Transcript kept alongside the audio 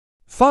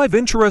5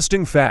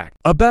 interesting facts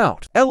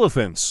about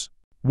elephants.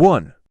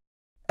 1.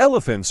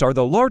 Elephants are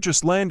the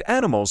largest land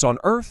animals on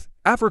Earth.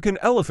 African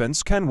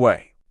elephants can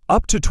weigh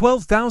up to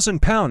 12,000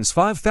 pounds,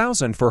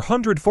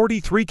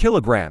 5,443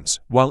 kilograms,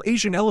 while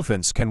Asian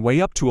elephants can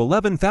weigh up to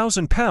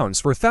 11,000 pounds,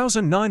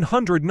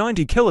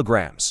 4,990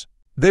 kilograms.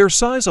 Their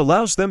size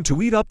allows them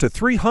to eat up to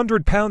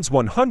 300 pounds,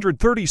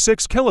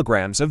 136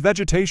 kilograms of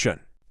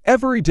vegetation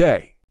every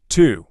day.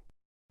 2.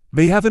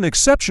 They have an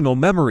exceptional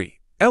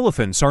memory.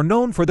 Elephants are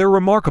known for their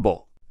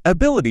remarkable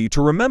ability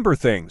to remember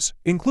things,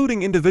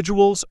 including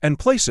individuals and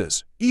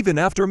places, even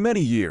after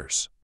many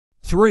years.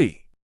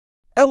 3.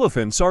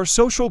 Elephants are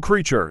social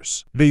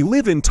creatures. They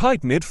live in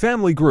tight-knit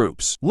family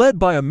groups, led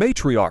by a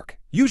matriarch,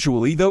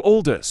 usually the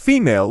oldest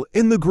female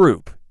in the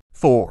group.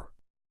 4.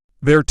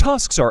 Their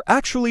tusks are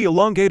actually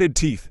elongated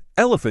teeth.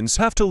 Elephants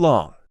have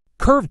long,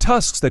 curved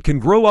tusks that can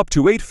grow up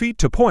to 8 feet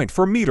to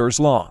 0.4 meters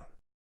long.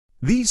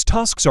 These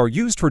tusks are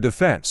used for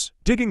defense,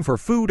 digging for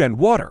food and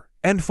water,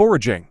 and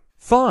foraging.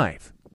 5.